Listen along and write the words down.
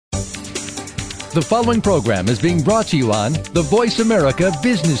The following program is being brought to you on the Voice America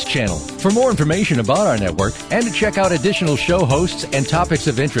Business Channel. For more information about our network and to check out additional show hosts and topics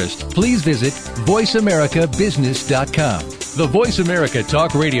of interest, please visit voiceamericabusiness.com. The Voice America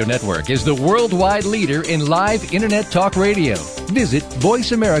Talk Radio Network is the worldwide leader in live Internet talk radio. Visit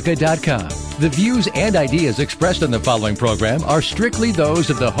voiceamerica.com. The views and ideas expressed on the following program are strictly those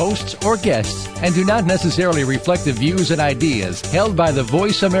of the hosts or guests and do not necessarily reflect the views and ideas held by the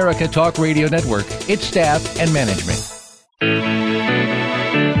Voice America Talk Radio Network, its staff, and management.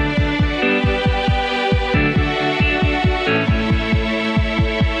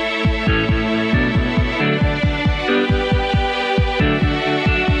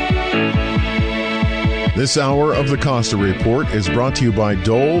 This hour of the Costa Report is brought to you by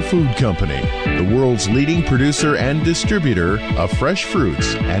Dole Food Company, the world's leading producer and distributor of fresh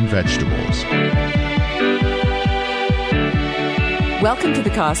fruits and vegetables. Welcome to the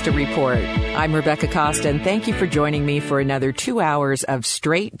Costa Report. I'm Rebecca Costa, and thank you for joining me for another 2 hours of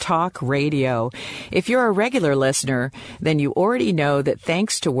straight talk radio. If you're a regular listener, then you already know that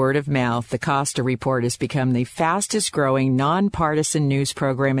thanks to word of mouth, the Costa Report has become the fastest growing nonpartisan news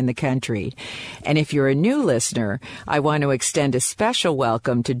program in the country. And if you're a new listener, I want to extend a special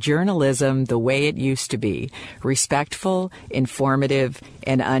welcome to journalism the way it used to be, respectful, informative,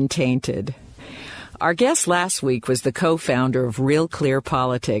 and untainted. Our guest last week was the co-founder of Real Clear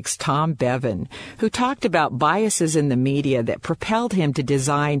Politics, Tom Bevan, who talked about biases in the media that propelled him to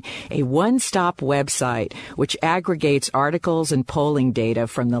design a one-stop website which aggregates articles and polling data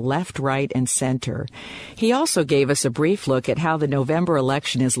from the left, right, and center. He also gave us a brief look at how the November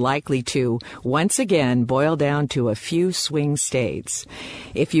election is likely to, once again, boil down to a few swing states.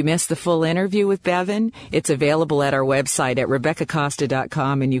 If you missed the full interview with Bevan, it's available at our website at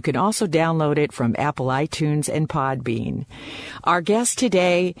RebeccaCosta.com, and you can also download it from Apple iTunes and Podbean. Our guest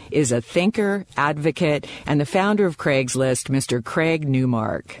today is a thinker, advocate, and the founder of Craigslist, Mr. Craig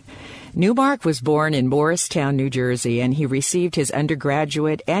Newmark. Newmark was born in Morristown, New Jersey, and he received his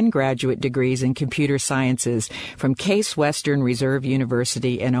undergraduate and graduate degrees in computer sciences from Case Western Reserve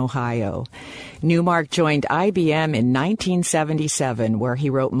University in Ohio. Newmark joined IBM in 1977, where he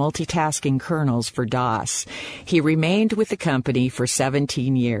wrote multitasking kernels for DOS. He remained with the company for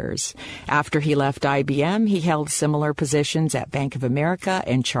 17 years. After he left IBM, he held similar positions at Bank of America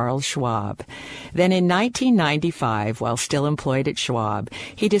and Charles Schwab. Then in 1995, while still employed at Schwab,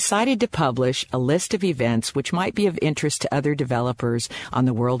 he decided to publish a list of events which might be of interest to other developers on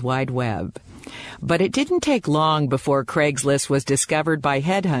the World Wide Web. But it didn't take long before Craigslist was discovered by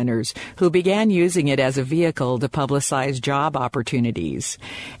headhunters who began using it as a vehicle to publicize job opportunities.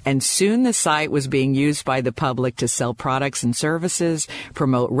 And soon the site was being used by the public to sell products and services,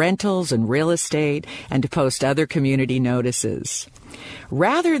 promote rentals and real estate, and to post other community notices.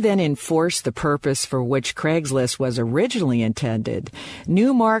 Rather than enforce the purpose for which Craigslist was originally intended,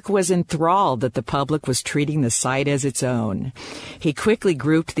 Newmark was enthralled that the public was treating the site as its own. He quickly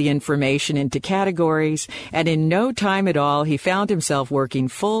grouped the information into categories, and in no time at all, he found himself working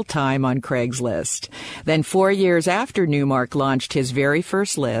full-time on Craigslist. Then 4 years after Newmark launched his very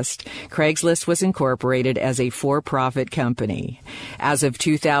first list, Craigslist was incorporated as a for-profit company. As of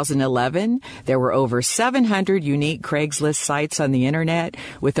 2011, there were over 700 unique Craigslist sites on the Internet,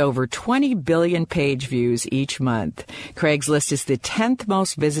 with over 20 billion page views each month. Craigslist is the 10th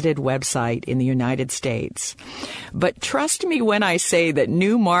most visited website in the United States. But trust me when I say that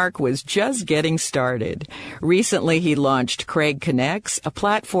Newmark was just getting started. Recently, he launched Craig Connects, a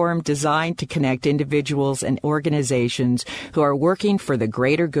platform designed to connect individuals and organizations who are working for the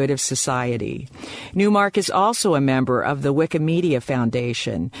greater good of society. Newmark is also a member of the Wikimedia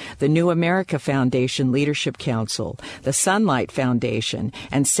Foundation, the New America Foundation Leadership Council, the Sunlight Foundation,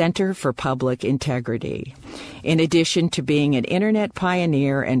 and Center for Public Integrity. In addition to being an Internet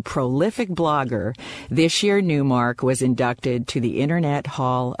pioneer and prolific blogger, this year Newmark was inducted to the Internet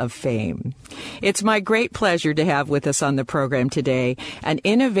Hall of Fame. It's my great pleasure to have with us on the program today an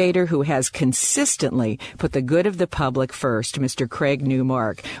innovator who has consistently put the good of the public first, Mr. Craig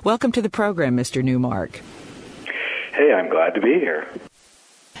Newmark. Welcome to the program, Mr. Newmark. Hey, I'm glad to be here.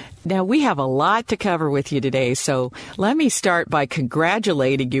 Now, we have a lot to cover with you today, so let me start by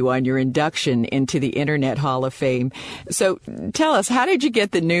congratulating you on your induction into the Internet Hall of Fame. So tell us, how did you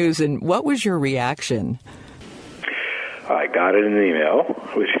get the news and what was your reaction? I got it in an email,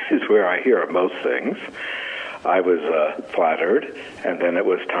 which is where I hear most things. I was flattered, and then it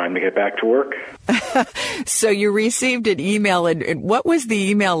was time to get back to work. So you received an email, and what was the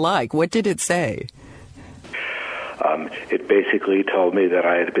email like? What did it say? It basically told me that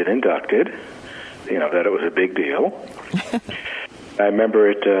I had been inducted, that it was a big deal. I remember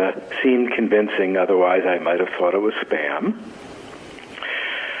it seemed convincing, otherwise I might have thought it was spam.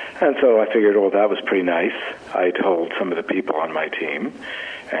 And so I figured, well, that was pretty nice. I told some of the people on my team,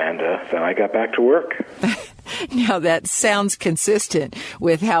 and then I got back to work. Now, that sounds consistent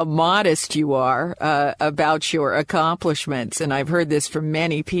with how modest you are about your accomplishments, and I've heard this from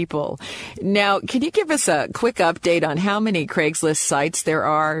many people. Now, can you give us a quick update on how many Craigslist sites there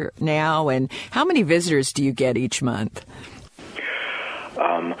are now, and how many visitors do you get each month?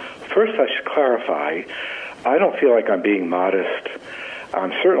 First, I should clarify, I don't feel like I'm being modest.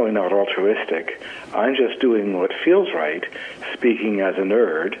 I'm certainly not altruistic. I'm just doing what feels right, speaking as a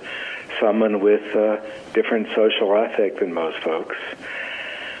nerd, someone with different social ethic than most folks.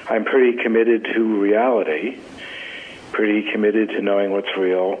 I'm pretty committed to reality, pretty committed to knowing what's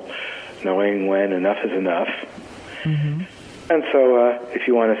real, knowing when enough is enough. Mm-hmm. And so if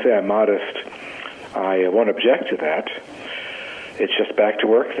you want to say I'm modest, I won't object to that. It's just back to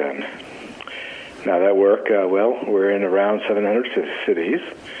work then. Now that work, we're in around 700 cities.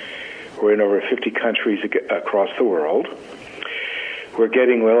 We're in over 50 countries across the world. We're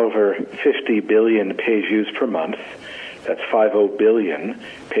getting well over 50 billion page views per month. That's 50 billion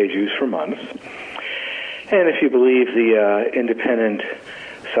page views per month. And if you believe the independent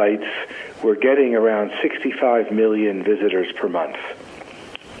sites, we're getting around 65 million visitors per month.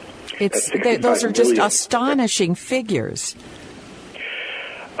 Those are just astonishing figures.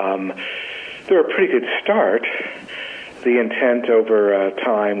 They're a pretty good start. The intent over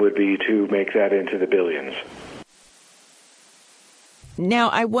time would be to make that into the billions. Now,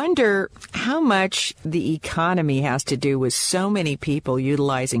 I wonder how much the economy has to do with so many people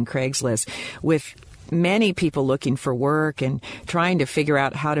utilizing Craigslist, with many people looking for work and trying to figure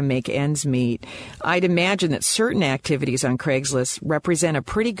out how to make ends meet. I'd imagine that certain activities on Craigslist represent a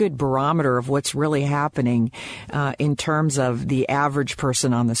pretty good barometer of what's really happening in terms of the average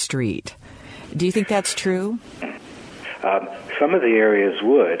person on the street. Do you think that's true? Some of the areas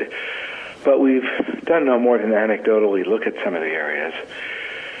would, but we've done no more than anecdotally look at some of the areas.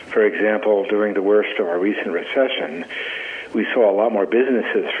 For example, during the worst of our recent recession, we saw a lot more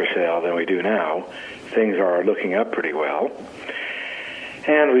businesses for sale than we do now. Things are looking up pretty well.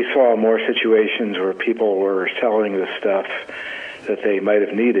 And we saw more situations where people were selling the stuff that they might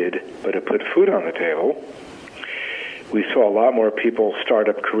have needed, but it put food on the table. We saw a lot more people start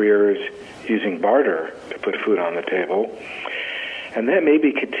up careers using barter to put food on the table. And that may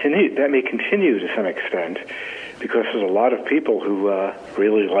continue to some extent, because there's a lot of people who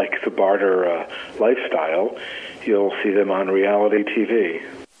really like the barter lifestyle. You'll see them on reality TV.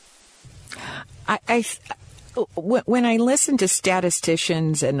 When I listen to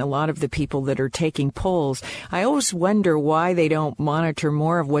statisticians and a lot of the people that are taking polls, I always wonder why they don't monitor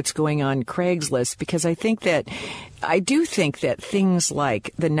more of what's going on Craigslist, because I do think that things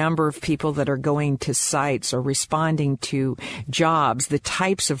like the number of people that are going to sites or responding to jobs, the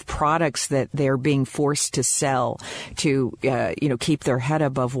types of products that they're being forced to sell to, keep their head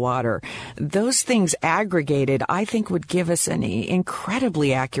above water, those things aggregated, I think would give us an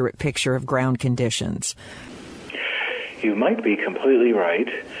incredibly accurate picture of ground conditions. You might be completely right.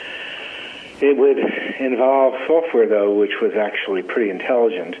 It would involve software, though, which was actually pretty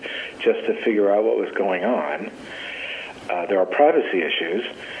intelligent just to figure out what was going on. There are privacy issues,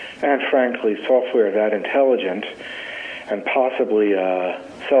 and frankly, software that intelligent and possibly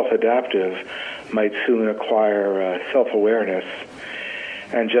self-adaptive might soon acquire self-awareness.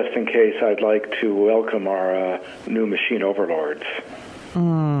 And just in case, I'd like to welcome our new machine overlords.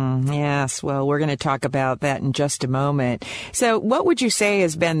 Yes, well, we're going to talk about that in just a moment. So what would you say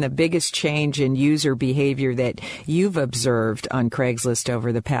has been the biggest change in user behavior that you've observed on Craigslist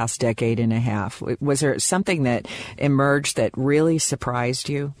over the past decade and a half? Was there something that emerged that really surprised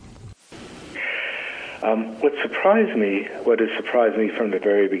you? What has surprised me from the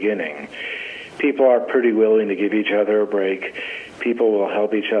very beginning, people are pretty willing to give each other a break. People will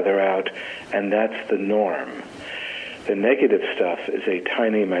help each other out, and that's the norm. The negative stuff is a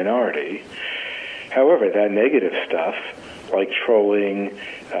tiny minority. However, that negative stuff, like trolling,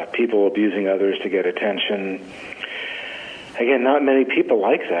 people abusing others to get attention, again, not many people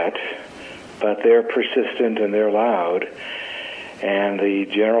like that, but they're persistent and they're loud. And the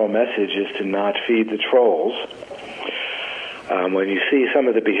general message is to not feed the trolls. When you see some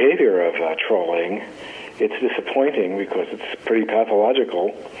of the behavior of trolling, it's disappointing because it's pretty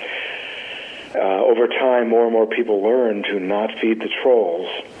pathological. Over time, more and more people learn to not feed the trolls,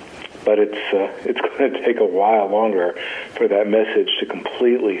 but it's going to take a while longer for that message to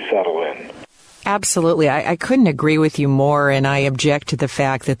completely settle in. Absolutely. I couldn't agree with you more, and I object to the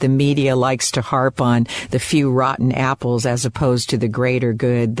fact that the media likes to harp on the few rotten apples as opposed to the greater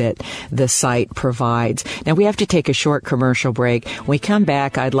good that the site provides. Now, we have to take a short commercial break. When we come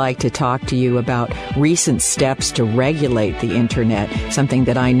back, I'd like to talk to you about recent steps to regulate the Internet, something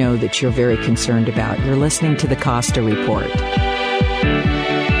that I know that you're very concerned about. You're listening to the Costa Report.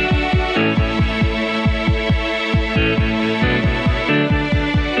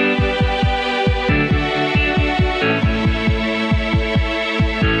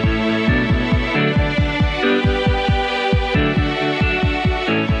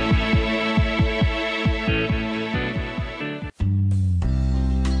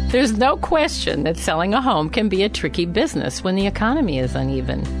 There's no question that selling a home can be a tricky business when the economy is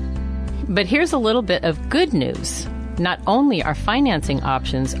uneven. But here's a little bit of good news. Not only are financing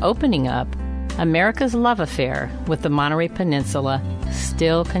options opening up, America's love affair with the Monterey Peninsula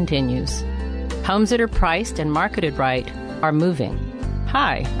still continues. Homes that are priced and marketed right are moving.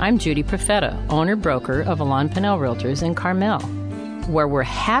 Hi, I'm Judy Profeta, owner-broker of Alon Pinnell Realtors in Carmel, where we're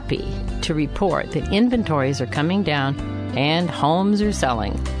happy to report that inventories are coming down and homes are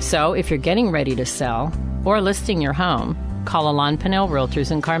selling. So if you're getting ready to sell or listing your home, call Alon Pinnell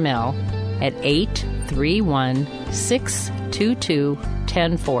Realtors in Carmel at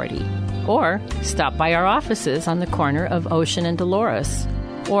 831-622-1040. Or stop by our offices on the corner of Ocean and Dolores,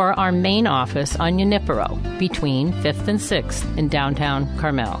 or our main office on Junipero between 5th and 6th in downtown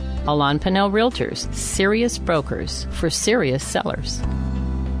Carmel. Alon Pinnell Realtors, serious brokers for serious sellers.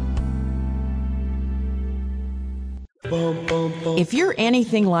 If you're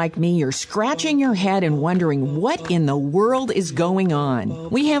anything like me, you're scratching your head and wondering what in the world is going on.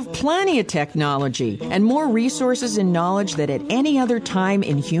 We have plenty of technology and more resources and knowledge than at any other time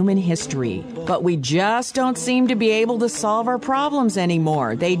in human history. But we just don't seem to be able to solve our problems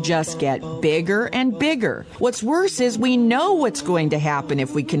anymore. They just get bigger and bigger. What's worse is we know what's going to happen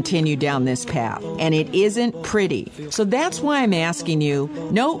if we continue down this path, and it isn't pretty. So that's why I'm asking you,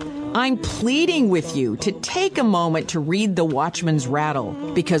 I'm pleading with you to take a moment to read The Watchman's Rattle,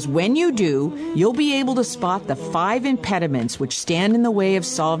 because when you do, you'll be able to spot the 5 impediments which stand in the way of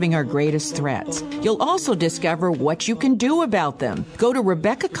solving our greatest threats. You'll also discover what you can do about them. Go to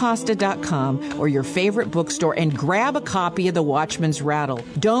RebeccaCosta.com or your favorite bookstore and grab a copy of The Watchman's Rattle.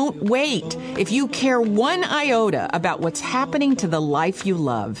 Don't wait. If you care one iota about what's happening to the life you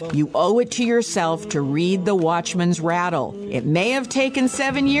love, you owe it to yourself to read The Watchman's Rattle. It may have taken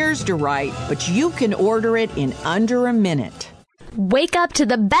 7 years to write, but you can order it in under a minute. Wake up to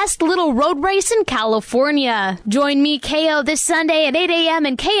the best little road race in California. Join me, KO, this Sunday at 8 a.m.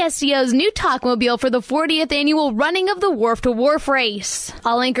 in KSCO's new Talkmobile for the 40th annual running of the Wharf to Wharf race.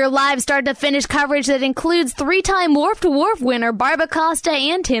 I'll anchor live start-to-finish coverage that includes 3-time Wharf to Wharf winner Rebecca Costa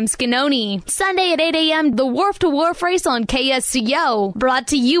and Tim Scinoni. Sunday at 8 a.m., the Wharf to Wharf race on KSCO. Brought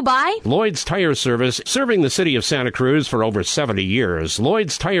to you by Lloyd's Tire Service, serving the city of Santa Cruz for over 70 years.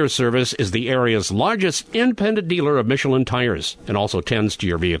 Lloyd's Tire Service is the area's largest independent dealer of Michelin tires, and also tends to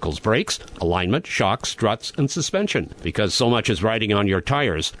your vehicle's brakes, alignment, shocks, struts, and suspension. Because so much is riding on your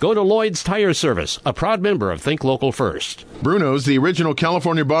tires, go to Lloyd's Tire Service, a proud member of Think Local First. Bruno's, the original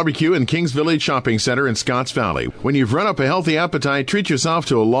California barbecue in Kings Village Shopping Center in Scotts Valley. When you've run up a healthy appetite, treat yourself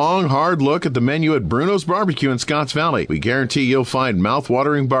to a long, hard look at the menu at Bruno's Barbecue in Scotts Valley. We guarantee you'll find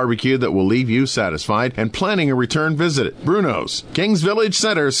mouth-watering barbecue that will leave you satisfied and planning a return visit. Bruno's, Kings Village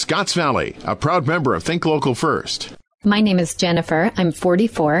Center, Scotts Valley, a proud member of Think Local First. My name is Jennifer. I'm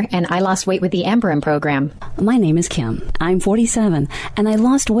 44, and I lost weight with the Amberin program. My name is Kim. I'm 47, and I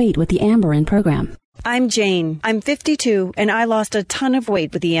lost weight with the Amberin program. I'm Jane. I'm 52, and I lost a ton of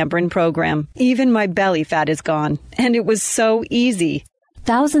weight with the Amberin program. Even my belly fat is gone, and it was so easy.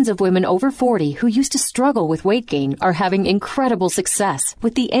 Thousands of women over 40 who used to struggle with weight gain are having incredible success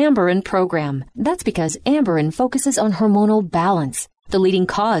with the Amberin program. That's because Amberin focuses on hormonal balance. The leading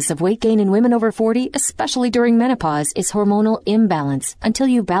cause of weight gain in women over 40, especially during menopause, is hormonal imbalance. Until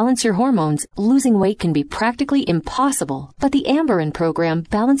you balance your hormones, losing weight can be practically impossible. But the Amberin program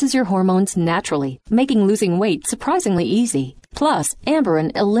balances your hormones naturally, making losing weight surprisingly easy. Plus,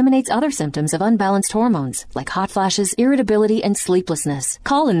 Amberin eliminates other symptoms of unbalanced hormones, like hot flashes, irritability, and sleeplessness.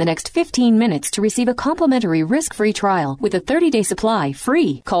 Call in the next 15 minutes to receive a complimentary risk-free trial with a 30-day supply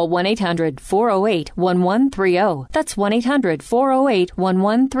free. Call 1-800-408-1130. That's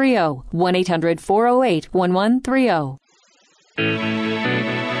 1-800-408-1130. 1-800-408-1130.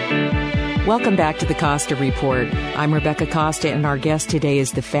 Welcome back to the Costa Report. I'm Rebecca Costa, and our guest today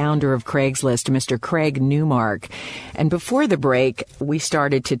is the founder of Craigslist, Mr. Craig Newmark. And before the break, we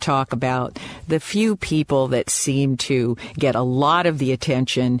started to talk about the few people that seem to get a lot of the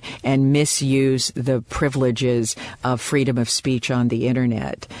attention and misuse the privileges of freedom of speech on the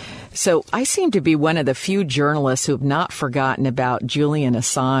Internet. So I seem to be one of the few journalists who have not forgotten about Julian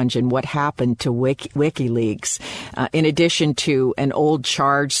Assange and what happened to WikiLeaks. In addition to an old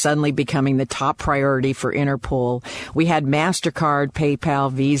charge suddenly becoming the top priority for Interpol, we had MasterCard,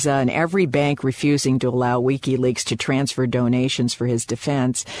 PayPal, Visa, and every bank refusing to allow WikiLeaks to transfer donations for his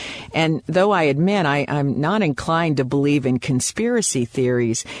defense. And though I admit I'm not inclined to believe in conspiracy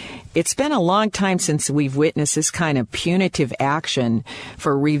theories, it's been a long time since we've witnessed this kind of punitive action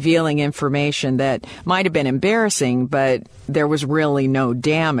for revealing information that might have been embarrassing, but there was really no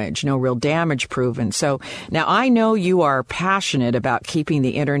real damage proven. So now I know you are passionate about keeping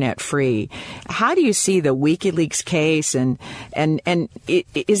the Internet free. How do you see the WikiLeaks case, and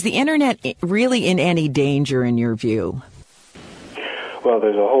is the Internet really in any danger in your view? Well,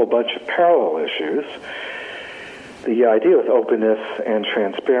 there's a whole bunch of parallel issues. The idea with openness and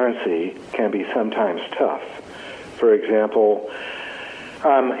transparency can be sometimes tough. For example,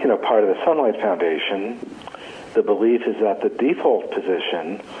 part of the Sunlight Foundation, the belief is that the default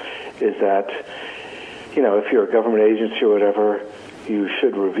position is that, if you're a government agency or whatever, you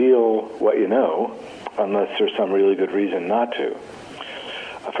should reveal what you know unless there's some really good reason not to.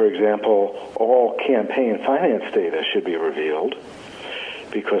 For example, all campaign finance data should be revealed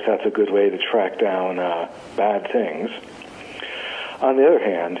because that's a good way to track down bad things. On the other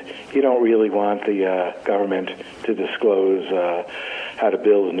hand, you don't really want the government to disclose how to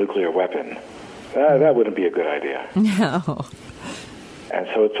build a nuclear weapon. That wouldn't be a good idea. No. And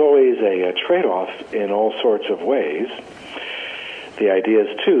so it's always a trade-off in all sorts of ways. The idea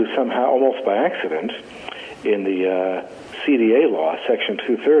is, too, somehow, almost by accident, in the CDA law, Section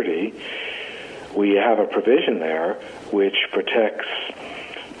 230, we have a provision there which protects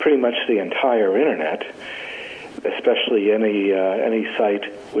pretty much the entire Internet, especially any site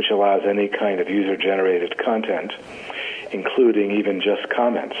which allows any kind of user-generated content, including even just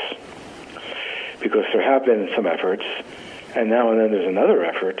comments. Because there have been some efforts, and now and then there's another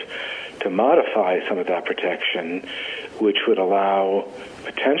effort to modify some of that protection, which would allow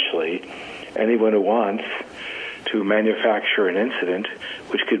potentially anyone who wants to manufacture an incident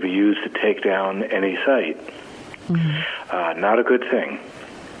which could be used to take down any site. Mm-hmm. Not a good thing.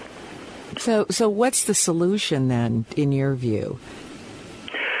 So what's the solution then, in your view?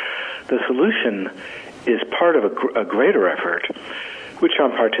 The solution is part of a greater effort, which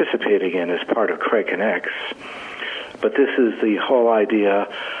I'm participating in as part of Craig Connects. But this is the whole idea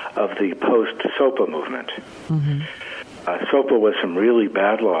of the post-SOPA movement. Mm-hmm. SOPA was some really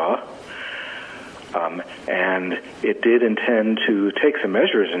bad law, and it did intend to take some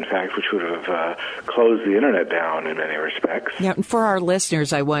measures, in fact, which would have closed the Internet down in many respects. Yeah, and for our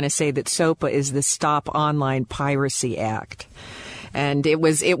listeners, I want to say that SOPA is the Stop Online Piracy Act. And it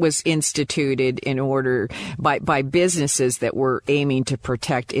was instituted in order by businesses that were aiming to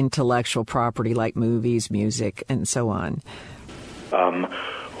protect intellectual property like movies, music, and so on.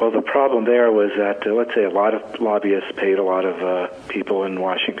 Well, the problem there was that, let's say, a lot of lobbyists paid a lot of people in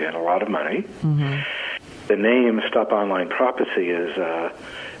Washington a lot of money. Mm-hmm. The name Stop Online Piracy is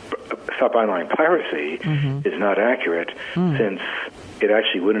mm-hmm. is not accurate since it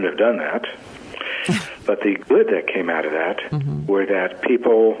actually wouldn't have done that. But the good that came out of that mm-hmm. were that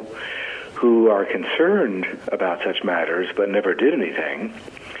people who are concerned about such matters but never did anything,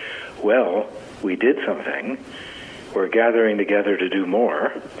 well, we did something. We're gathering together to do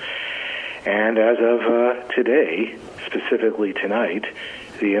more. And as of today, specifically tonight,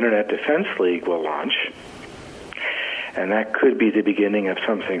 the Internet Defense League will launch. And that could be the beginning of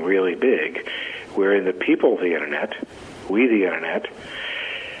something really big, wherein the people of the Internet, we the Internet,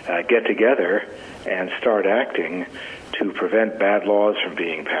 get together and start acting to prevent bad laws from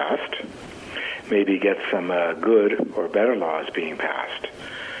being passed, maybe get some good or better laws being passed.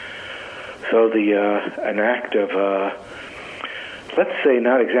 So an act of, let's say,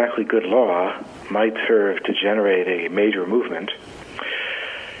 not exactly good law might serve to generate a major movement.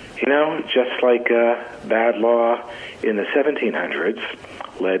 Just like bad law in the 1700s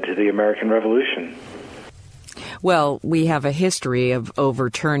led to the American Revolution. Well, we have a history of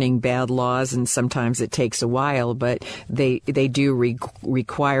overturning bad laws, and sometimes it takes a while, but they do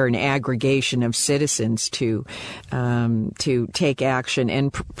require an aggregation of citizens to take action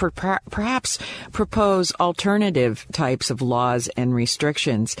and perhaps propose alternative types of laws and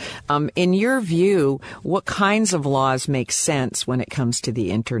restrictions. In your view, what kinds of laws make sense when it comes to the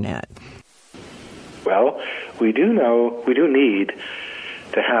Internet? we do need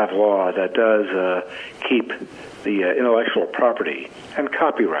to have law that does keep the intellectual property and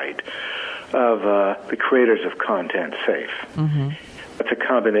copyright of the creators of content safe. Mm-hmm. That's a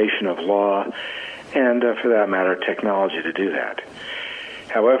combination of law and, for that matter, technology to do that.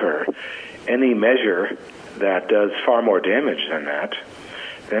 However, any measure that does far more damage than that,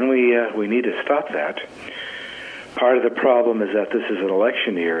 then we need to stop that. Part of the problem is that this is an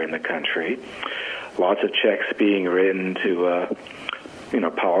election year in the country. Lots of checks being written to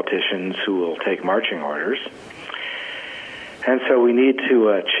politicians who will take marching orders. And so we need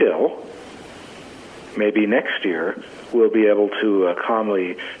to chill. Maybe next year we'll be able to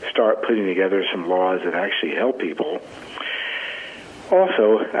calmly start putting together some laws that actually help people.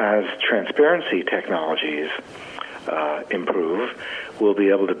 Also, as transparency technologies improve, we'll be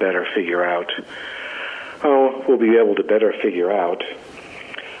able to better figure out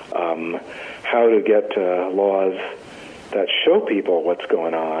how to get laws that show people what's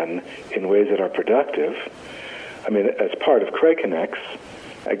going on in ways that are productive. I mean, as part of Craig Connects,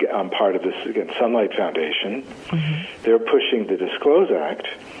 I'm part of this, Sunlight Foundation. Mm-hmm. They're pushing the Disclose Act,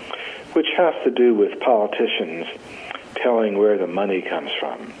 which has to do with politicians telling where the money comes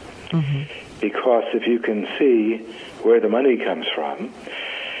from. Mm-hmm. Because if you can see where the money comes from,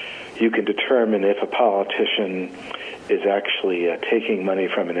 you can determine if a politician is actually taking money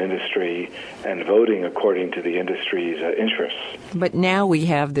from an industry and voting according to the industry's interests. But now we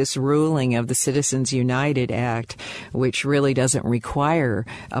have this ruling of the Citizens United Act, which really doesn't require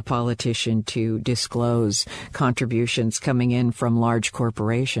a politician to disclose contributions coming in from large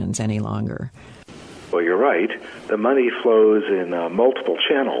corporations any longer. Well, you're right. The money flows in multiple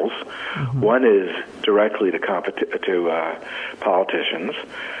channels. Mm-hmm. One is directly to politicians.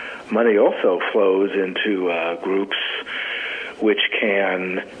 Money also flows into groups which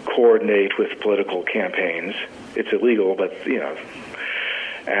can coordinate with political campaigns. It's illegal, but,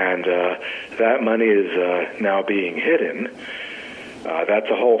 and that money is now being hidden. That's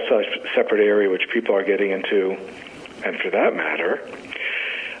a whole separate area which people are getting into. And for that matter,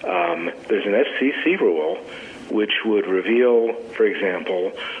 there's an FCC rule which would reveal, for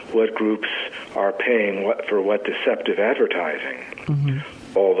example, what groups are paying for what deceptive advertising. Mm-hmm.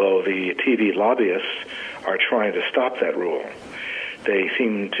 Although the TV lobbyists are trying to stop that rule. They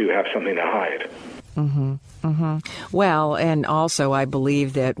seem to have something to hide. Mm-hmm. Mm-hmm. Well, and also I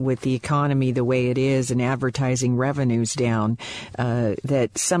believe that with the economy the way it is and advertising revenues down,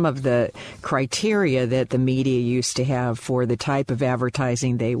 that some of the criteria that the media used to have for the type of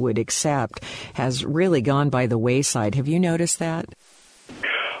advertising they would accept has really gone by the wayside. Have you noticed that?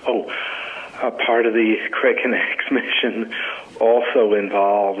 Oh, part of the Craig Connects mission also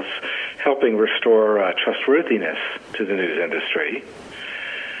involves helping restore trustworthiness to the news industry.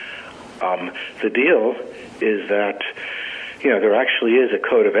 The deal is that, there actually is a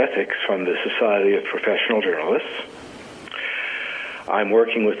code of ethics from the Society of Professional Journalists. I'm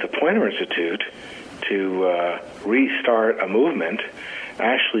working with the Poynter Institute to restart a movement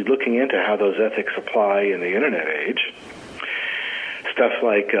actually looking into how those ethics apply in the Internet age. Stuff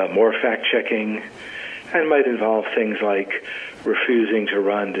like more fact-checking, and might involve things like refusing to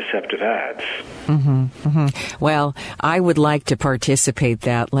run deceptive ads. Mm-hmm, mm-hmm. Well, I would like to participate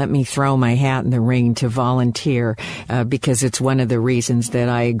that. Let me throw my hat in the ring to volunteer because it's one of the reasons that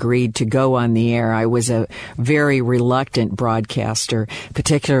I agreed to go on the air. I was a very reluctant broadcaster,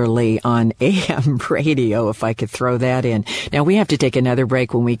 particularly on AM radio, if I could throw that in. Now, we have to take another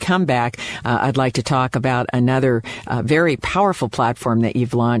break. When we come back, I'd like to talk about another very powerful platform that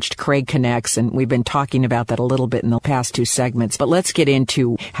you've launched, Craig Connects, and we've been talking about that a little bit in the past two segments. But let's get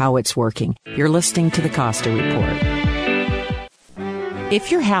into how it's working. You're listening to the Costa Report. If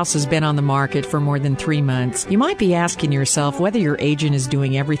your house has been on the market for more than 3 months, you might be asking yourself whether your agent is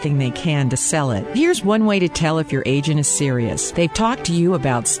doing everything they can to sell it. Here's one way to tell if your agent is serious. They've talked to you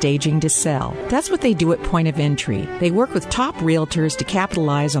about staging to sell. That's what they do at Point of Entry. They work with top realtors to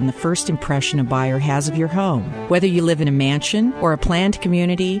capitalize on the first impression a buyer has of your home. Whether you live in a mansion or a planned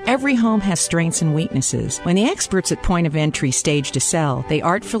community, every home has strengths and weaknesses. When the experts at Point of Entry stage to sell, they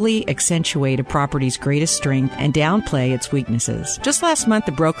artfully accentuate a property's greatest strength and downplay its weaknesses. Just last month,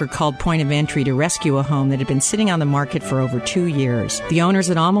 the broker called Point of Entry to rescue a home that had been sitting on the market for over 2 years. The owners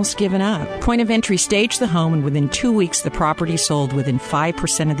had almost given up. Point of Entry staged the home, and within 2 weeks, the property sold within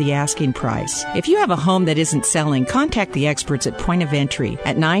 5% of the asking price. If you have a home that isn't selling, contact the experts at Point of Entry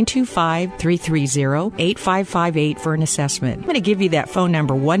at 925-330-8558 for an assessment. I'm going to give you that phone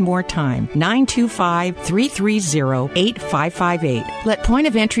number one more time, 925-330-8558. Let Point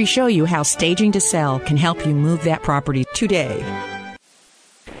of Entry show you how staging to sell can help you move that property today.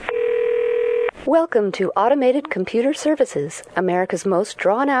 Welcome to Automated Computer Services, America's most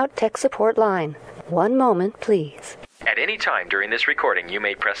drawn-out tech support line. One moment, please. At any time during this recording, you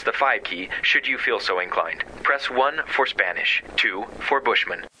may press the 5 key should you feel so inclined. Press 1 for Spanish, 2 for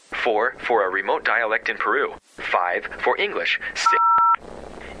Bushman, 4 for a remote dialect in Peru, 5 for English, 6.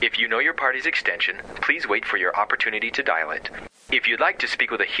 If you know your party's extension, please wait for your opportunity to dial it. If you'd like to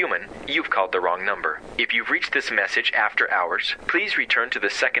speak with a human, you've called the wrong number. If you've reached this message after hours, please return to the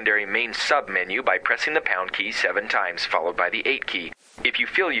secondary main sub-menu by pressing the pound key 7 times, followed by the 8 key. If you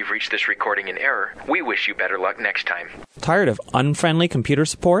feel you've reached this recording in error, we wish you better luck next time. Tired of unfriendly computer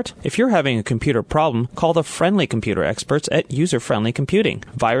support? If you're having a computer problem, call the friendly computer experts at User Friendly Computing.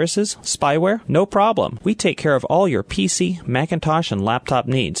 Viruses, spyware, no problem. We take care of all your PC, Macintosh, and laptop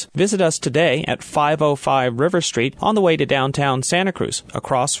needs. Visit us today at 505 River Street on the way to downtown Santa Cruz,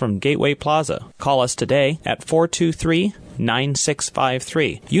 across from Gateway Plaza. Call us today at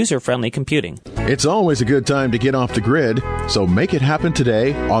 423-9653. User-friendly computing. It's always a good time to get off the grid, so make it happen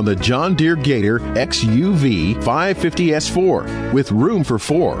today on the John Deere Gator XUV 550S4 with room for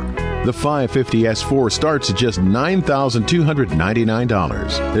 4. The 550S4 starts at just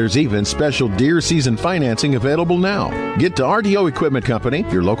 $9,299. There's even special Deere season financing available now. Get to RDO Equipment Company,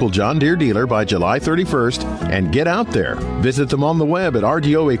 your local John Deere dealer, by July 31st and get out there. Visit them on the web at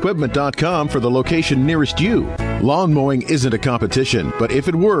rdoequipment.com for the location nearest you. Lawn mowing isn't a competition, but if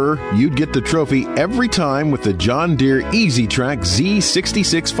it were, you'd get the trophy every time with the John Deere Easy Track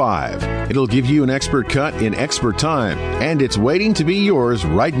Z66.5. It'll give you an expert cut in expert time, and it's waiting to be yours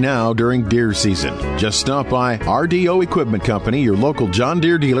right now during deer season. Just stop by RDO Equipment Company, your local John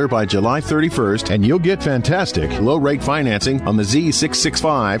Deere dealer, by July 31st, and you'll get fantastic low-rate financing on the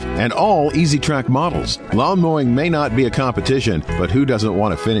Z665 and all Easy Track models. Lawn mowing may not be a competition, but who doesn't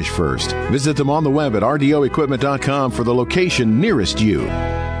want to finish first? Visit them on the web at rdoequipment.com for the location nearest you.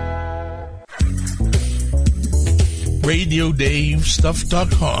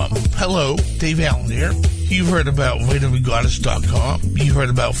 RadioDaveStuff.com. Hello, Dave Allen here. You've heard about VitaminGoddess.com. You've heard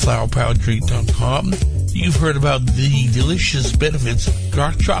about FlowerPowerDrink.com. You've heard about the delicious benefits of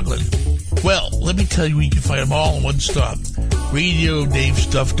dark chocolate. Well, let me tell you where you can find them all in one stop.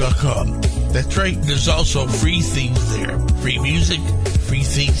 RadioDaveStuff.com. That's right, there's also free things there. Free music, free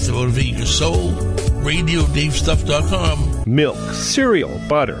things to motivate your soul. RadioDaveStuff.com. Milk, cereal,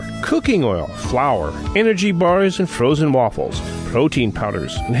 butter, cooking oil, flour, energy bars, and frozen waffles, protein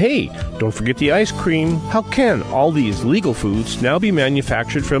powders, and hey, don't forget the ice cream. How can all these legal foods now be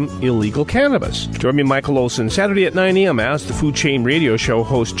manufactured from illegal cannabis? Join me, Michael Olson, Saturday at 9 a.m. as the Food Chain Radio Show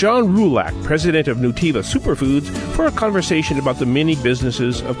host John Rulak, president of Nutiva Superfoods, for a conversation about the many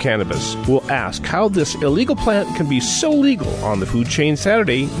businesses of cannabis. We'll ask how this illegal plant can be so legal on the Food Chain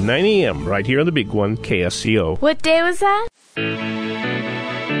Saturday, 9 a.m., right here on the big one, KSCO. What day was that?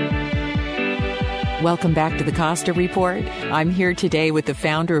 Welcome back to the Costa Report. I'm here today with the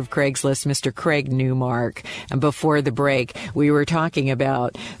founder of Craigslist, Mr. Craig Newmark. And before the break, we were talking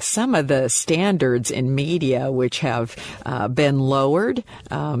about some of the standards in media which have been lowered,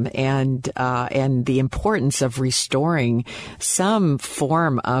 and the importance of restoring some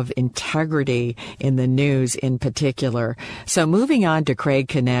form of integrity in the news in particular. So moving on to Craig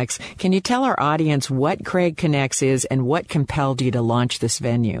Connects, can you tell our audience what Craig Connects is and what compelled you to launch this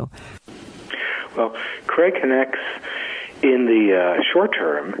venue? Well, Craig Connects, in the short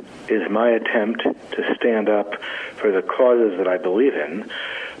term, is my attempt to stand up for the causes that I believe in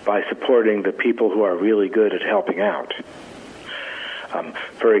by supporting the people who are really good at helping out.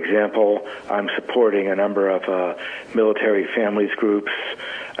 For example, I'm supporting a number of military families groups,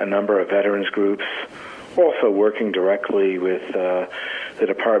 a number of veterans groups, also working directly with the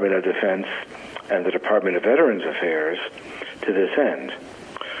Department of Defense and the Department of Veterans Affairs to this end.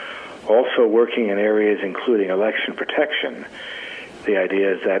 Also working in areas including election protection. The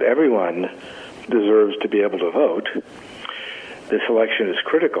idea is that everyone deserves to be able to vote. This election is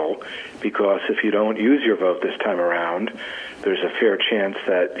critical because if you don't use your vote this time around, there's a fair chance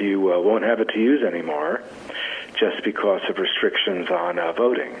that you won't have it to use anymore just because of restrictions on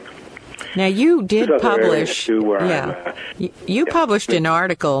voting. Now, you did publish, you published an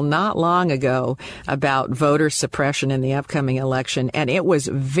article not long ago about voter suppression in the upcoming election, and it was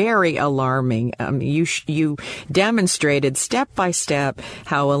very alarming. You demonstrated step by step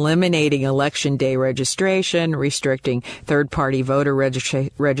how eliminating election day registration, restricting third-party voter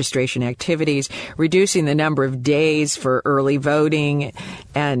registration activities, reducing the number of days for early voting,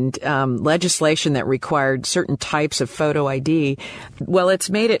 and legislation that required certain types of photo ID, well, it's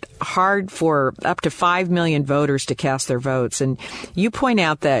made it hard hard for up to 5 million voters to cast their votes. And you point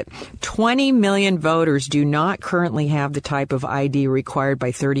out that 20 million voters do not currently have the type of ID required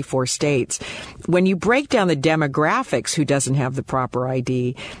by 34 states. When you break down the demographics who doesn't have the proper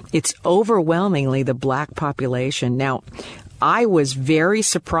ID, it's overwhelmingly the black population. Now, I was very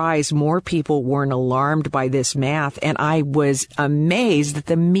surprised more people weren't alarmed by this math, and I was amazed that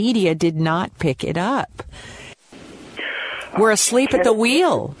the media did not pick it up. We're asleep at the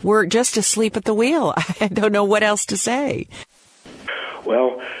wheel. We're just asleep at the wheel. I don't know what else to say.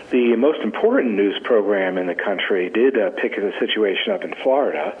 Well, the most important news program in the country did pick the situation up in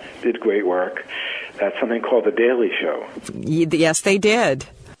Florida, did great work. That's something called The Daily Show. Yes, they did.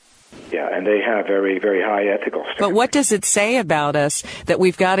 Yeah, and they have very, very high ethical standards. But what does it say about us that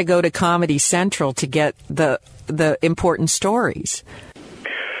we've got to go to Comedy Central to get the important stories?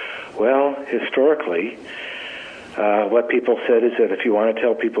 Well, historically, what people said is that if you want to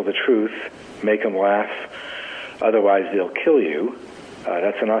tell people the truth, make them laugh, otherwise they'll kill you.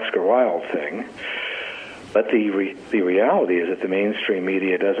 That's an Oscar Wilde thing. But the reality is that the mainstream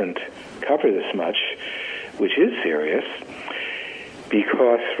media doesn't cover this much, which is serious,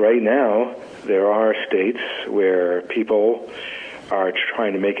 because right now there are states where people are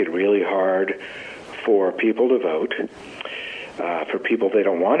trying to make it really hard for people to vote, for people they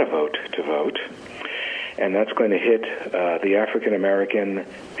don't want to vote, and that's going to hit the African American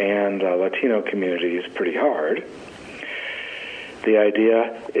and Latino communities pretty hard. The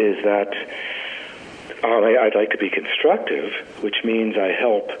idea is that I'd like to be constructive, which means I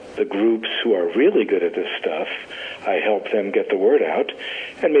help the groups who are really good at this stuff. I help them get the word out,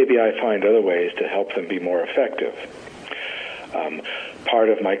 and maybe I find other ways to help them be more effective. Part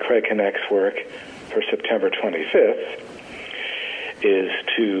of my Craig Connects work for September 25th is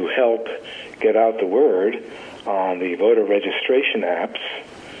to help get out the word on the voter registration apps,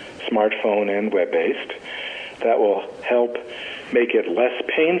 smartphone and web-based, that will help make it less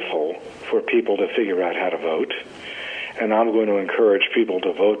painful for people to figure out how to vote. And I'm going to encourage people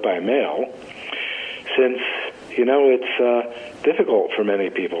to vote by mail, since, it's difficult for many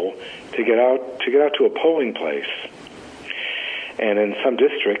people to get out to a polling place. And in some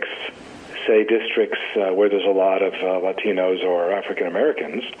districts, say districts where there's a lot of Latinos or African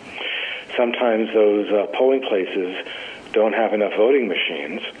Americans, sometimes those polling places don't have enough voting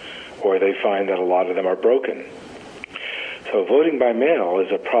machines, or they find that a lot of them are broken. So voting by mail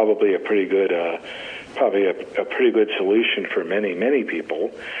is probably a pretty good solution for many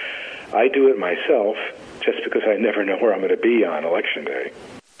people. I do it myself just because I never know where I'm going to be on Election Day.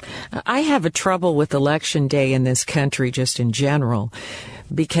 I have a trouble with Election Day in this country just in general,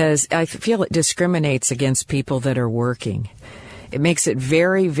 because I feel it discriminates against people that are working. It makes it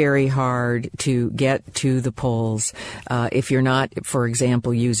very, very hard to get to the polls if you're not, for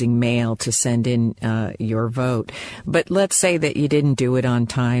example, using mail to send in your vote. But let's say that you didn't do it on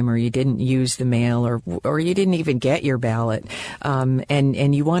time, or you didn't use the mail, or you didn't even get your ballot,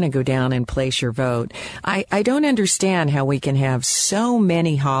 and you want to go down and place your vote. I don't understand how we can have so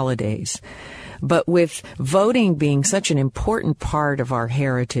many holidays, but with voting being such an important part of our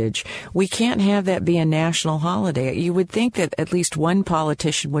heritage, we can't have that be a national holiday. You would think that at least one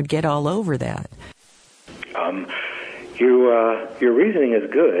politician would get all over that. Your reasoning is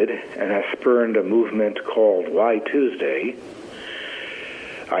good and has spurred a movement called Why Tuesday.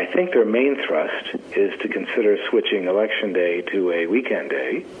 I think their main thrust is to consider switching Election Day to a weekend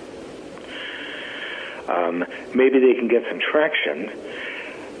day. Maybe they can get some traction.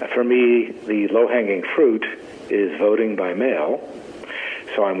 For me, the low-hanging fruit is voting by mail.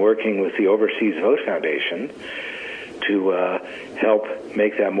 So I'm working with the Overseas Vote Foundation to help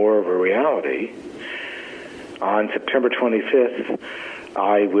make that more of a reality. On September 25th,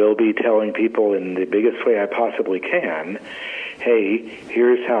 I will be telling people in the biggest way I possibly can, hey,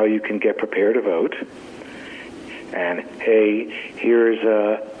 here's how you can get prepared to vote. And, hey, here's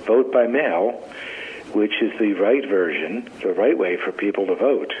vote by mail, which is the right version, the right way for people to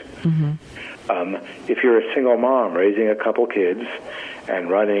vote. Mm-hmm. If you're a single mom raising a couple kids and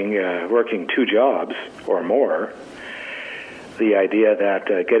working 2 jobs or more, the idea that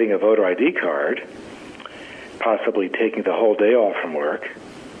getting a voter ID card, possibly taking the whole day off from work,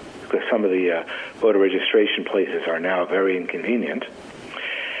 because some of the voter registration places are now very inconvenient,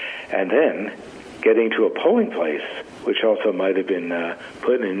 and then getting to a polling place, which also might have been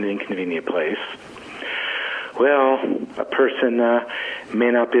put in an inconvenient place, well, a person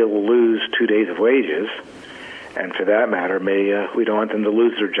may not be able to lose 2 days of wages, and for that matter, we don't want them to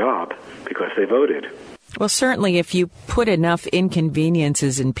lose their job because they voted. Well, certainly if you put enough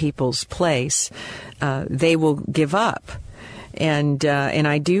inconveniences in people's place, they will give up. And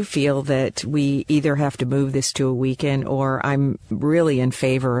I do feel that we either have to move this to a weekend, or I'm really in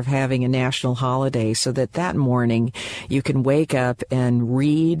favor of having a national holiday so that morning you can wake up and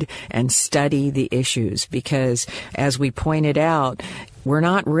read and study the issues. Because as we pointed out, we're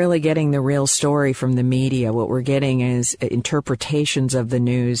not really getting the real story from the media. What we're getting is interpretations of the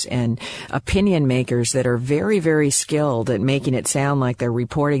news and opinion makers that are very, very skilled at making it sound like they're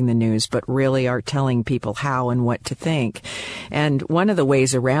reporting the news, but really are telling people how and what to think. And one of the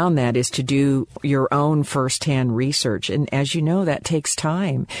ways around that is to do your own firsthand research. And as you know, that takes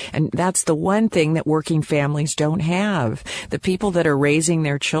time. And that's the one thing that working families don't have. The people that are raising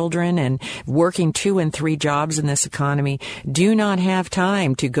their children and working 2 and 3 jobs in this economy do not have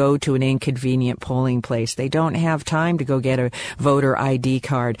time to go to an inconvenient polling place. They don't have time to go get a voter ID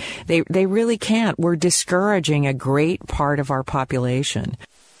card. They really can't. We're discouraging a great part of our population.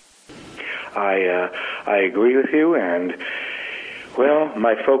 I agree with you, and well,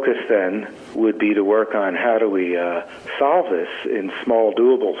 my focus then would be to work on how do we solve this in small,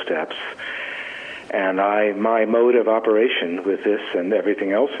 doable steps. And my mode of operation with this and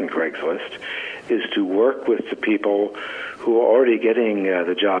everything else in Craigslist is to work with the people who are already getting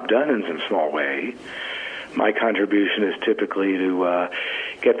the job done in some small way. My contribution is typically to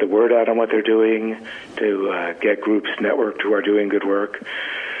get the word out on what they're doing, to get groups networked who are doing good work.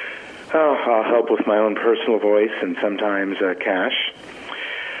 I'll help with my own personal voice and sometimes cash.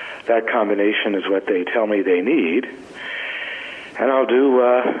 That combination is what they tell me they need, and I'll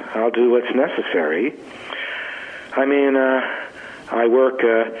do what's necessary. I mean, I work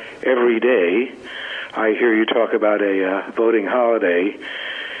every day. I hear you talk about a voting holiday,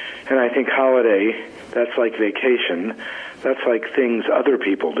 and I think holiday, that's like vacation. That's like things other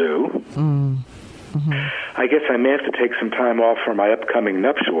people do. Mm-hmm. I guess I may have to take some time off for my upcoming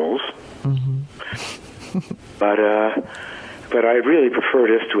nuptials. Mm-hmm. but I really prefer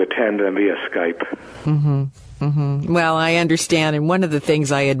this to attend them via Skype. Mm-hmm. Mm-hmm. Well, I understand, and one of the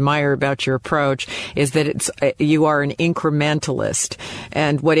things I admire about your approach is that you are an incrementalist,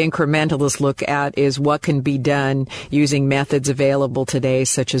 and what incrementalists look at is what can be done using methods available today,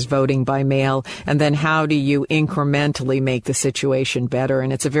 such as voting by mail, and then how do you incrementally make the situation better.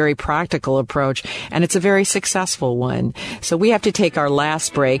 And it's a very practical approach, and it's a very successful one. So we have to take our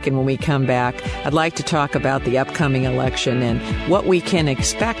last break, and when we come back, I'd like to talk about the upcoming election and what we can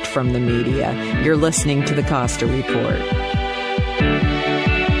expect from the media. You're listening to the Costa Report.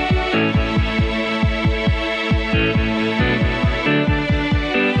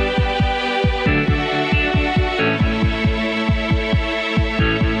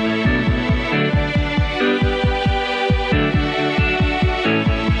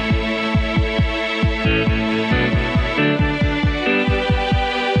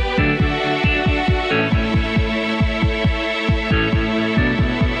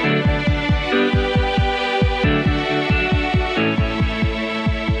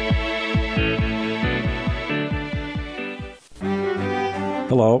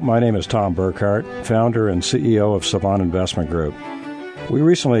 Hello, my name is Tom Burkhart, founder and CEO of Savant Investment Group. We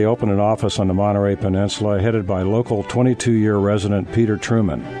recently opened an office on the Monterey Peninsula headed by local 22-year resident Peter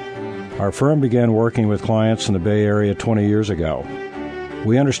Truman. Our firm began working with clients in the Bay Area 20 years ago.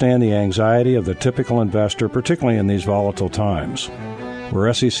 We understand the anxiety of the typical investor, particularly in these volatile times.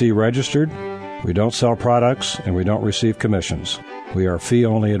 We're SEC registered, we don't sell products, and we don't receive commissions. We are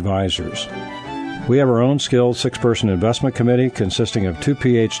fee-only advisors. We have our own skilled 6-person investment committee consisting of 2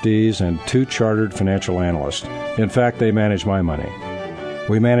 PhDs and 2 chartered financial analysts. In fact, they manage my money.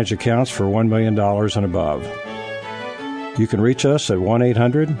 We manage accounts for $1 million and above. You can reach us at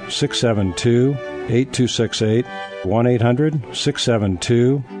 1-800-672-8268,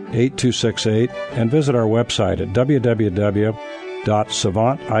 1-800-672-8268, and visit our website at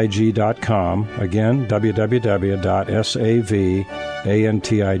www.savantig.com. Again,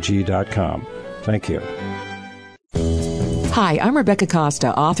 www.savantig.com. Thank you. Hi, I'm Rebecca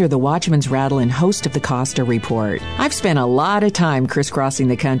Costa, author of The Watchman's Rattle and host of the Costa Report. I've spent a lot of time crisscrossing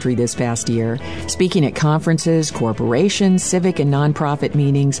the country this past year, speaking at conferences, corporations, civic and nonprofit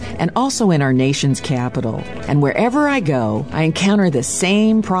meetings, and also in our nation's capital. And wherever I go, I encounter the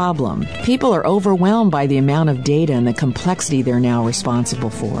same problem. People are overwhelmed by the amount of data and the complexity they're now responsible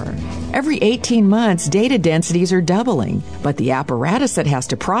for. Every 18 months, data densities are doubling, but the apparatus that has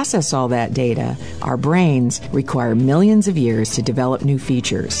to process all that data, our brains, require millions of years to develop new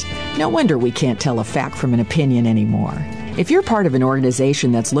features. No wonder we can't tell a fact from an opinion anymore. If you're part of an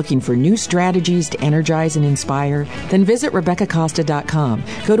organization that's looking for new strategies to energize and inspire, then visit RebeccaCosta.com.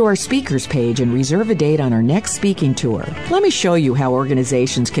 Go to our speakers page and reserve a date on our next speaking tour. Let me show you how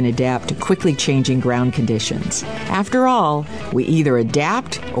organizations can adapt to quickly changing ground conditions. After all, we either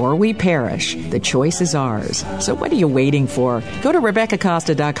adapt or we perish. The choice is ours. So what are you waiting for? Go to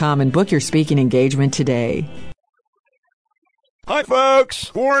RebeccaCosta.com and book your speaking engagement today. Hi,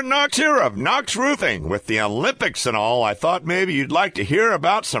 folks. Warren Knox here of Knox Roofing. With the Olympics and all, I thought maybe you'd like to hear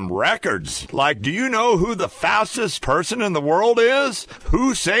about some records. Like, do you know who the fastest person in the world is?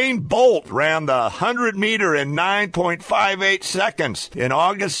 Usain Bolt ran the 100-meter in 9.58 seconds in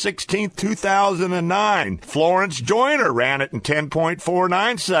August 16, 2009. Florence Joyner ran it in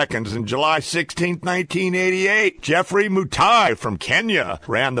 10.49 seconds in July 16, 1988. Jeffrey Mutai from Kenya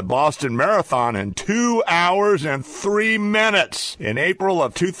ran the Boston Marathon in 2 hours and 3 minutes. In April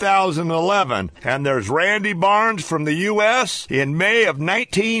of 2011. And there's Randy Barnes from the U.S. in May of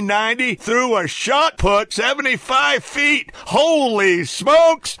 1990 threw a shot put 75 feet. Holy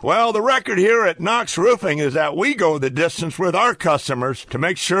smokes! Well, the record here at Knox Roofing is that we go the distance with our customers to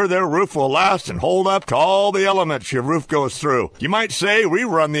make sure their roof will last and hold up to all the elements your roof goes through. You might say we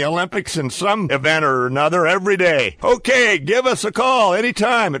run the Olympics in some event or another every day. Okay, give us a call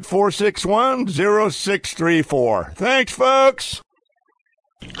anytime at 461-0634. Thanks, folks.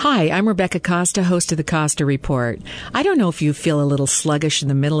 Hi, I'm Rebecca Costa, host of the Costa Report. I don't know if you feel a little sluggish in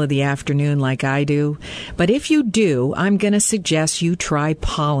the middle of the afternoon like I do, but if you do, I'm going to suggest you try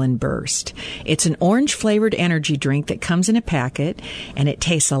Pollen Burst. It's an orange-flavored energy drink that comes in a packet, and it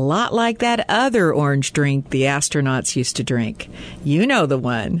tastes a lot like that other orange drink the astronauts used to drink. You know the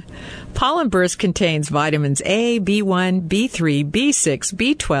one. Pollen Burst contains vitamins A, B1, B3, B6,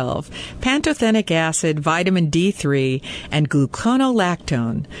 B12, pantothenic acid, vitamin D3, and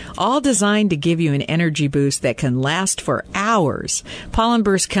gluconolactone, all designed to give you an energy boost that can last for hours. Pollen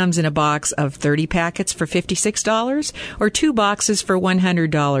Burst comes in a box of 30 packets for $56 or 2 boxes for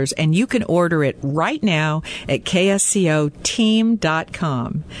 $100, and you can order it right now at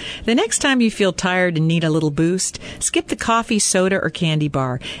kscoteam.com. The next time you feel tired and need a little boost, skip the coffee, soda, or candy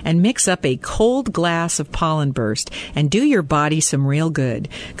bar and mix up a cold glass of Pollen Burst and do your body some real good.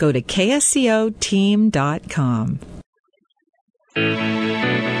 Go to kscoteam.com.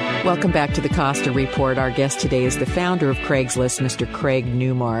 Welcome back to the Costa Report. Our guest today is the founder of Craigslist, Mr. Craig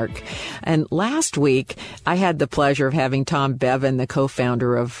Newmark. And last week, I had the pleasure of having Tom Bevan, the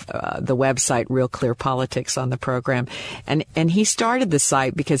co-founder of the website Real Clear Politics, on the program. And he started the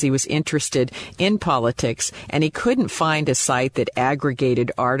site because he was interested in politics, and he couldn't find a site that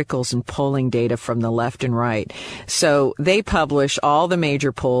aggregated articles and polling data from the left and right. So they publish all the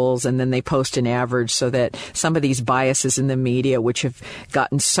major polls, and then they post an average so that some of these biases in the media, which have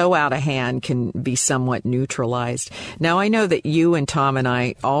gotten so out of hand, can be somewhat neutralized. Now, I know that you and Tom and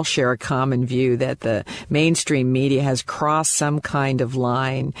I all share a common view that the mainstream media has crossed some kind of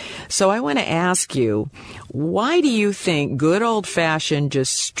line. So I want to ask you, why do you think good old-fashioned,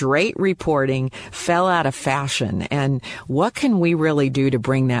 just straight reporting fell out of fashion? And what can we really do to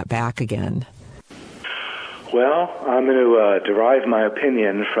bring that back again? Well, I'm going to derive my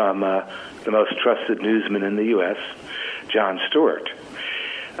opinion from the most trusted newsman in the U.S., Jon Stewart.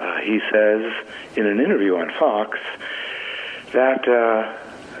 He says in an interview on Fox that,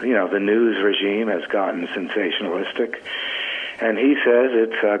 the news regime has gotten sensationalistic, and he says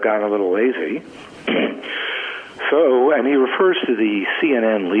it's gotten a little lazy. And he refers to the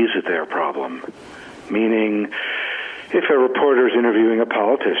CNN leaves it there problem, meaning if a reporter is interviewing a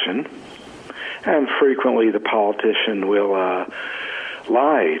politician, and frequently the politician will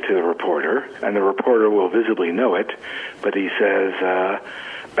lie to the reporter, and the reporter will visibly know it, but he says,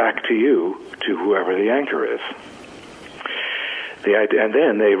 back to you, to whoever the anchor is. And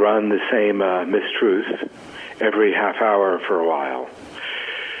then they run the same mistruth every half hour for a while,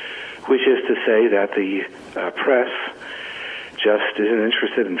 which is to say that the press just isn't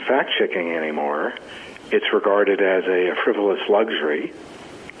interested in fact-checking anymore. It's regarded as a frivolous luxury.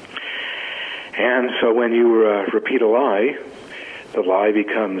 And so when you repeat a lie, the lie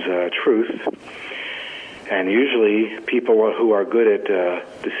becomes truth. And usually people who are good at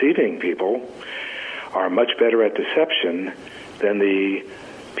deceiving people are much better at deception than the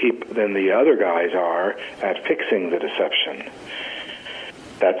other guys are at fixing the deception.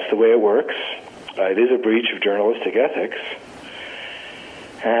 That's the way it works. It is a breach of journalistic ethics.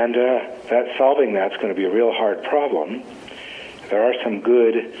 And solving that's going to be a real hard problem. There are some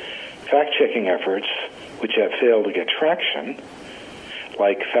good fact-checking efforts which have failed to get traction,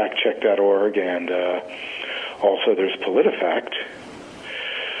 like factcheck.org, and also there's PolitiFact.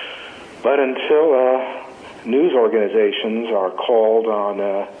 But until news organizations are called on,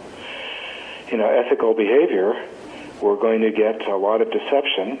 ethical behavior, we're going to get a lot of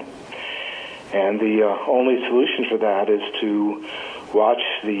deception. And the only solution for that is to watch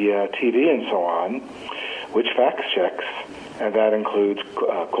the TV and so on, which fact checks, and that includes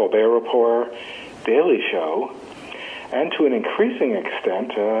Colbert Report, Daily Show, and to an increasing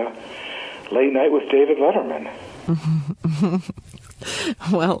extent, Late Night with David Letterman.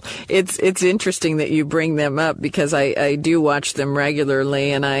 Well, it's interesting that you bring them up because I do watch them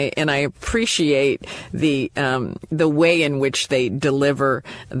regularly, and I appreciate the way in which they deliver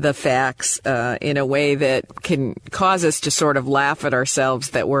the facts in a way that can cause us to sort of laugh at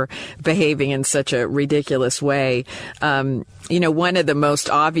ourselves that we're behaving in such a ridiculous way. One of the most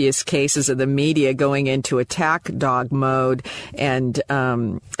obvious cases of the media going into attack dog mode and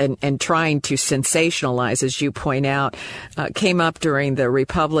trying to sensationalize, as you point out, came up during the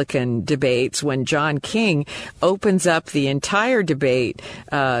Republican debates when John King opens up the entire debate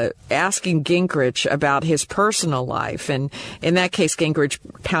asking Gingrich about his personal life. And in that case, Gingrich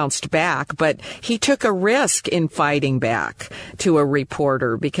pounced back, but he took a risk in fighting back to a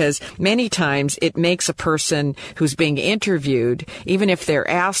reporter because many times it makes a person who's being interviewed, even if they're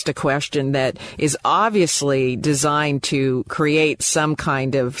asked a question that is obviously designed to create some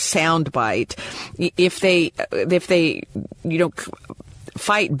kind of soundbite, if they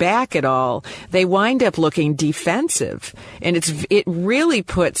fight back at all, they wind up looking defensive, and it really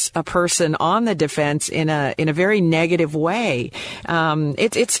puts a person on the defense in a very negative way.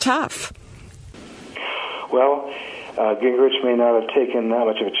 It's tough. Well, Gingrich may not have taken that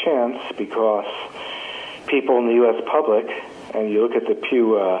much of a chance because people in the U.S. public, and you look at the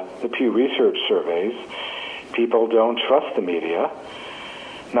Pew Research surveys, people don't trust the media.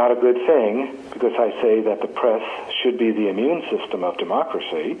 Not a good thing, because I say that the press should be the immune system of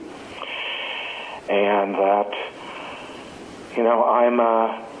democracy, and that, I'm,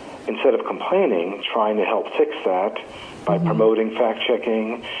 instead of complaining, trying to help fix that by promoting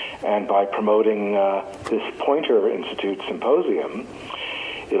fact-checking and by promoting this Poynter Institute symposium.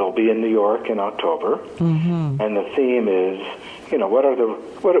 It'll be in New York in October, and the theme is,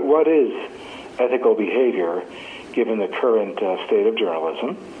 what is ethical behavior given the current state of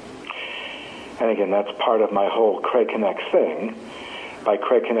journalism. And again, that's part of my whole Craig Connects thing. By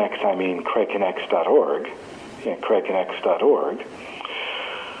Craig Connects, I mean CraigConnects.org, CraigConnects.org.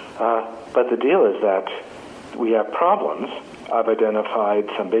 But the deal is that we have problems. I've identified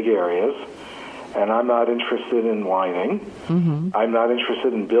some big areas, and I'm not interested in whining. I'm not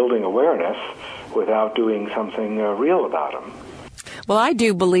interested in building awareness without doing something real about them. Well, I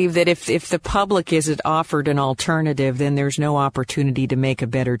do believe that if the public isn't offered an alternative, then there's no opportunity to make a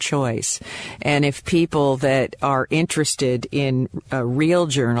better choice. And if people that are interested in real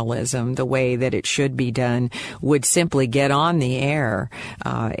journalism, the way that it should be done, would simply get on the air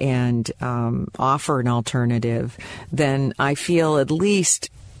and offer an alternative, then I feel at least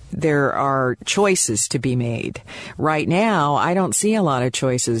there are choices to be made. Right now, I don't see a lot of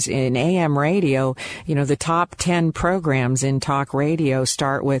choices. In AM radio, the top 10 programs in talk radio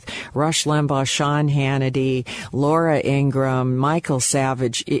start with Rush Limbaugh, Sean Hannity, Laura Ingraham, Michael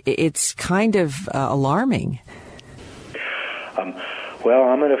Savage. It's kind of alarming. Well,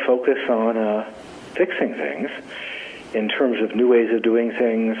 I'm going to focus on fixing things in terms of new ways of doing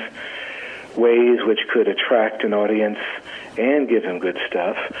things, ways which could attract an audience and give them good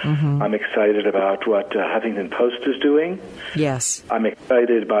stuff. I'm excited about what Huffington Post is doing. Yes. I'm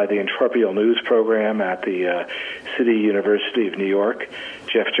excited by the Intrapreneurial News program at the City University of New York.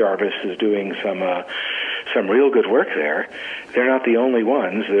 Jeff Jarvis is doing some real good work there. They're not the only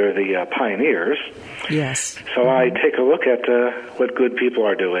ones. They're the pioneers. Yes. So I take a look at what good people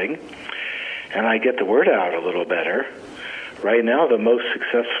are doing, and I get the word out a little better. Right now, the most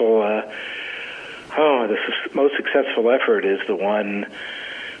successful effort is the one,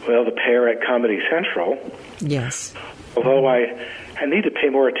 the pair at Comedy Central. Yes. Although I need to pay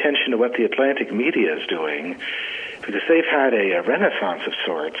more attention to what the Atlantic media is doing, because they've had a renaissance of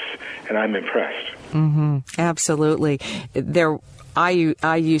sorts, and I'm impressed. Absolutely.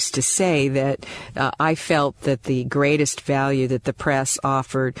 I used to say that I felt that the greatest value that the press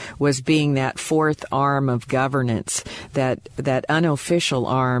offered was being that fourth arm of governance, that unofficial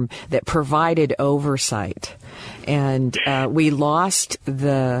arm that provided oversight. And we lost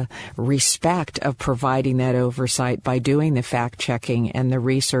the respect of providing that oversight by doing the fact-checking and the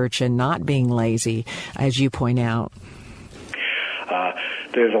research and not being lazy, as you point out.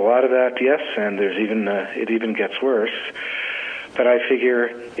 There's a lot of that, yes, and there's it even gets worse. But I figure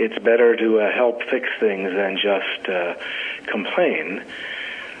it's better to help fix things than just complain.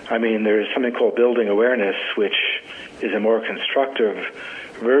 I mean, there's something called building awareness, which is a more constructive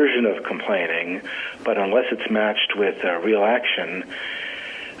version of complaining, but unless it's matched with real action,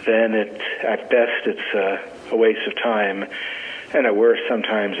 then at best it's a waste of time, and at worst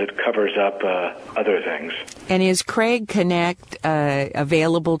sometimes it covers up other things. And is Craig Connect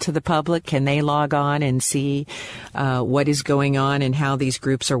available to the public? Can they log on and see what is going on and how these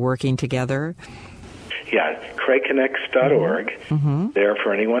groups are working together? Yeah, craigconnects.org, there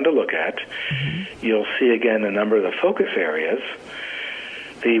for anyone to look at. You'll see again a number of the focus areas.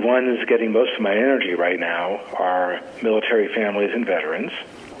 The ones getting most of my energy right now are military families and veterans,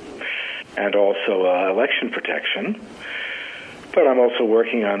 and also election protection. But I'm also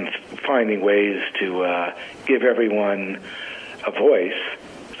working on finding ways to give everyone a voice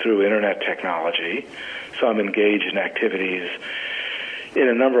through internet technology. So I'm engaged in activities in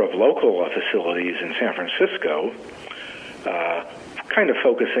a number of local facilities in San Francisco, kind of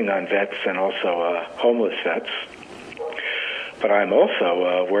focusing on vets and also homeless vets. But I'm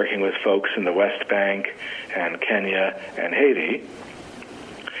also working with folks in the West Bank and Kenya and Haiti.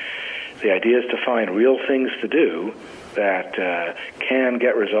 The idea is to find real things to do that can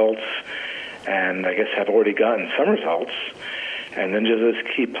get results, and I guess have already gotten some results, and then just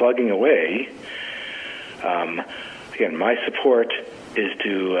keep plugging away. Again, my support is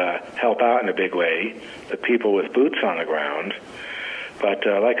to help out in a big way the people with boots on the ground. But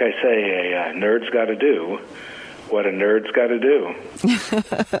like I say, a nerd's got to do what a nerd's got to do.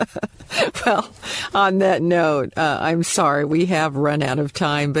 Well, on that note, I'm sorry we have run out of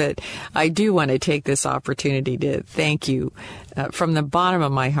time, but I do want to take this opportunity to thank you from the bottom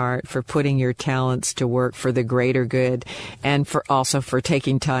of my heart for putting your talents to work for the greater good, and for also for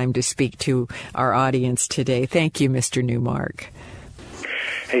taking time to speak to our audience today. Thank you, Mr. Newmark.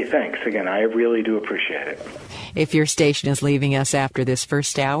 Hey, thanks. Again, I really do appreciate it. If your station is leaving us after this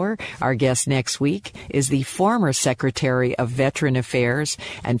first hour, our guest next week is the former Secretary of Veteran Affairs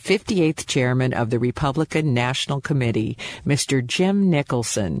and 58th Chairman of the Republican National Committee, Mr. Jim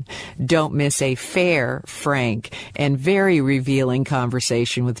Nicholson. Don't miss a fair, frank, and very revealing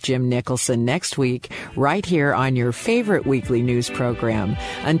conversation with Jim Nicholson next week, right here on your favorite weekly news program.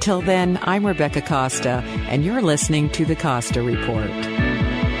 Until then, I'm Rebecca Costa, and you're listening to the Costa Report.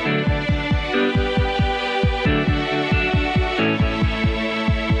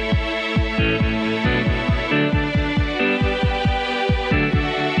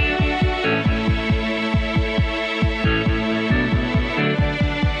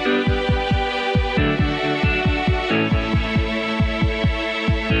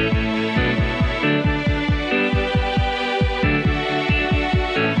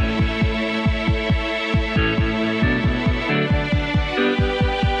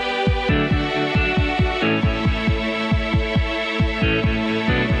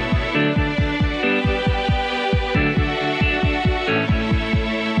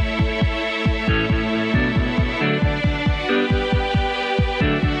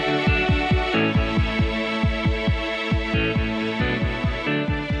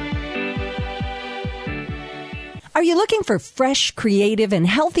 Are you looking for fresh, creative, and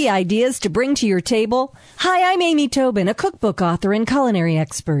healthy ideas to bring to your table? Hi, I'm Amy Tobin, a cookbook author and culinary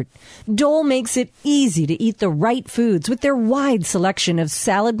expert. Dole makes it easy to eat the right foods with their wide selection of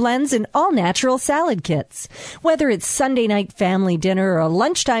salad blends and all-natural salad kits. Whether it's Sunday night family dinner or a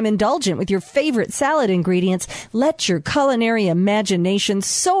lunchtime indulgent with your favorite salad ingredients, let your culinary imagination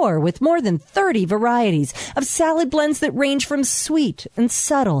soar with more than 30 varieties of salad blends that range from sweet and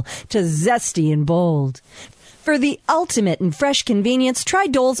subtle to zesty and bold. For the ultimate in fresh convenience, try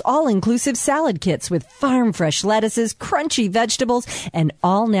Dole's all-inclusive salad kits with farm-fresh lettuces, crunchy vegetables, and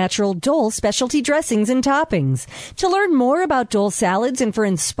all-natural Dole specialty dressings and toppings. To learn more about Dole salads and for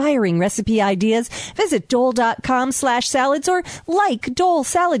inspiring recipe ideas, visit Dole.com/salads or like Dole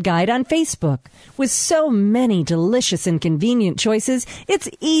Salad Guide on Facebook. With so many delicious and convenient choices, it's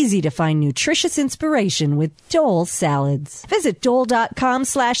easy to find nutritious inspiration with Dole salads. Visit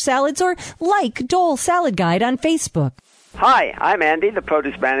Dole.com/salads or like Dole Salad Guide on Facebook. Hi, I'm Andy, the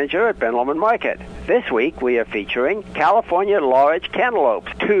produce manager at Ben Lomond Market. This week we are featuring California large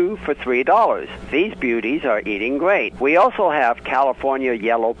cantaloupes, 2 for $3. These beauties are eating great. We also have California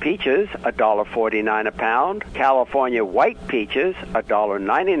yellow peaches, $1.49 a pound, California white peaches,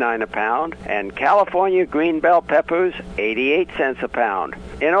 $1.99 a pound, and California green bell peppers, 88 cents a pound.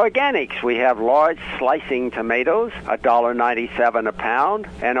 In organics, we have large slicing tomatoes, $1.97 a pound,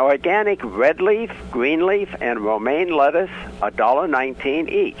 and organic red leaf, green leaf, and romaine lettuce, $1.19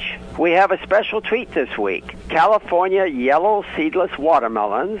 each. We have a special treat this week. California yellow seedless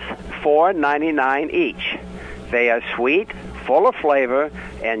watermelons, $4.99 each. They are sweet, full of flavor,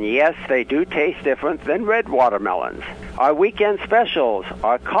 and yes, they do taste different than red watermelons. Our weekend specials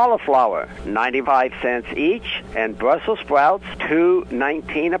are cauliflower, 95 cents each, and Brussels sprouts,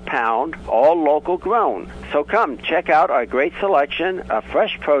 $2.19 a pound, all local grown. So come check out our great selection of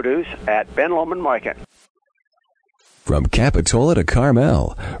fresh produce at Ben Lomond Market. From Capitola to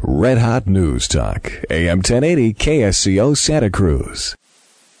Carmel, Red Hot News Talk, AM 1080 KSCO Santa Cruz.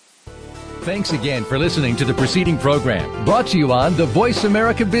 Thanks again for listening to the preceding program, brought to you on the Voice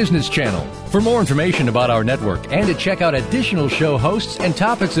America Business Channel. For more information about our network and to check out additional show hosts and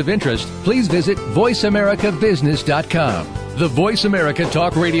topics of interest, please visit voiceamericabusiness.com. The Voice America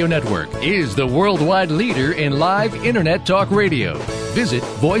Talk Radio Network is the worldwide leader in live Internet talk radio. Visit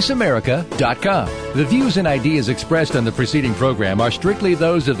voiceamerica.com. The views and ideas expressed on the preceding program are strictly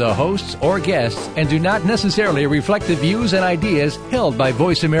those of the hosts or guests and do not necessarily reflect the views and ideas held by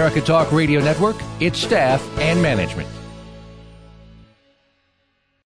Voice America Talk Radio Network, its staff, and management.